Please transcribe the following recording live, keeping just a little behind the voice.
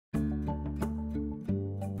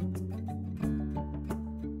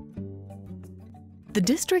The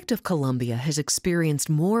District of Columbia has experienced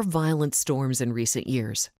more violent storms in recent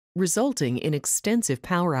years, resulting in extensive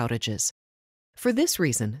power outages. For this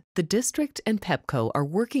reason, the District and Pepco are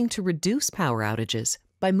working to reduce power outages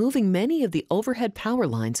by moving many of the overhead power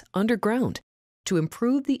lines underground to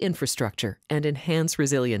improve the infrastructure and enhance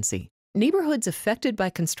resiliency. Neighborhoods affected by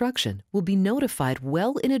construction will be notified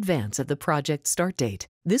well in advance of the project start date.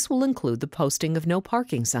 This will include the posting of no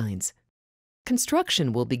parking signs.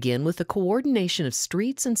 Construction will begin with the coordination of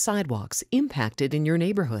streets and sidewalks impacted in your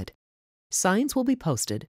neighborhood. Signs will be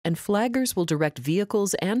posted, and flaggers will direct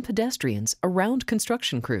vehicles and pedestrians around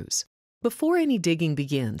construction crews. Before any digging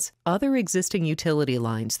begins, other existing utility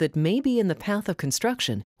lines that may be in the path of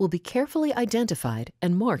construction will be carefully identified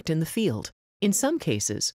and marked in the field. In some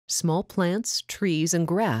cases, small plants, trees, and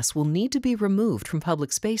grass will need to be removed from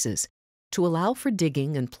public spaces to allow for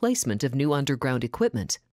digging and placement of new underground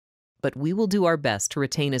equipment. But we will do our best to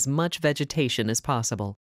retain as much vegetation as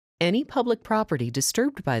possible. Any public property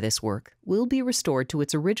disturbed by this work will be restored to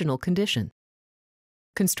its original condition.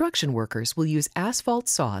 Construction workers will use asphalt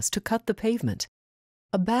saws to cut the pavement.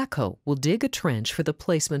 A backhoe will dig a trench for the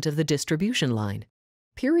placement of the distribution line.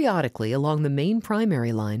 Periodically along the main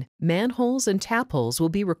primary line, manholes and tap holes will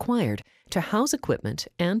be required to house equipment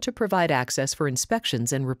and to provide access for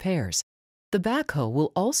inspections and repairs. The backhoe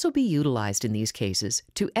will also be utilized in these cases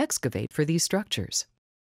to excavate for these structures.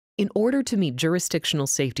 In order to meet jurisdictional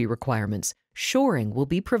safety requirements, shoring will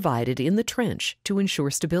be provided in the trench to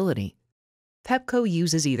ensure stability. Pepco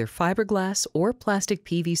uses either fiberglass or plastic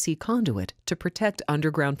PVC conduit to protect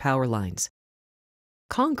underground power lines.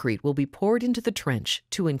 Concrete will be poured into the trench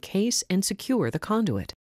to encase and secure the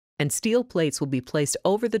conduit, and steel plates will be placed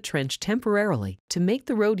over the trench temporarily to make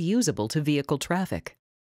the road usable to vehicle traffic.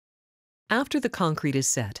 After the concrete is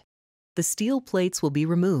set, the steel plates will be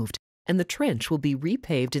removed and the trench will be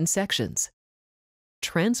repaved in sections.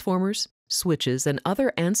 Transformers, switches, and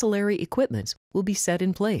other ancillary equipment will be set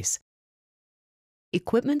in place.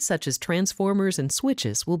 Equipment such as transformers and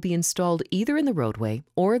switches will be installed either in the roadway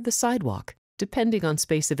or the sidewalk, depending on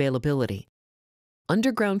space availability.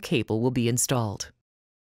 Underground cable will be installed.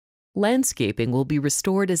 Landscaping will be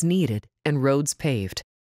restored as needed and roads paved.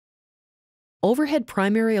 Overhead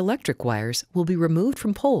primary electric wires will be removed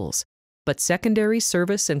from poles, but secondary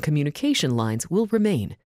service and communication lines will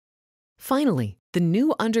remain. Finally, the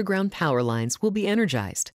new underground power lines will be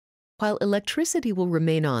energized. While electricity will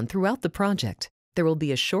remain on throughout the project, there will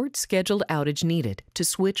be a short scheduled outage needed to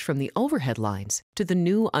switch from the overhead lines to the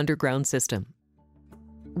new underground system.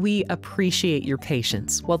 We appreciate your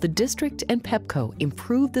patience while the District and Pepco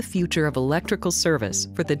improve the future of electrical service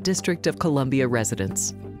for the District of Columbia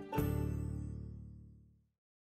residents.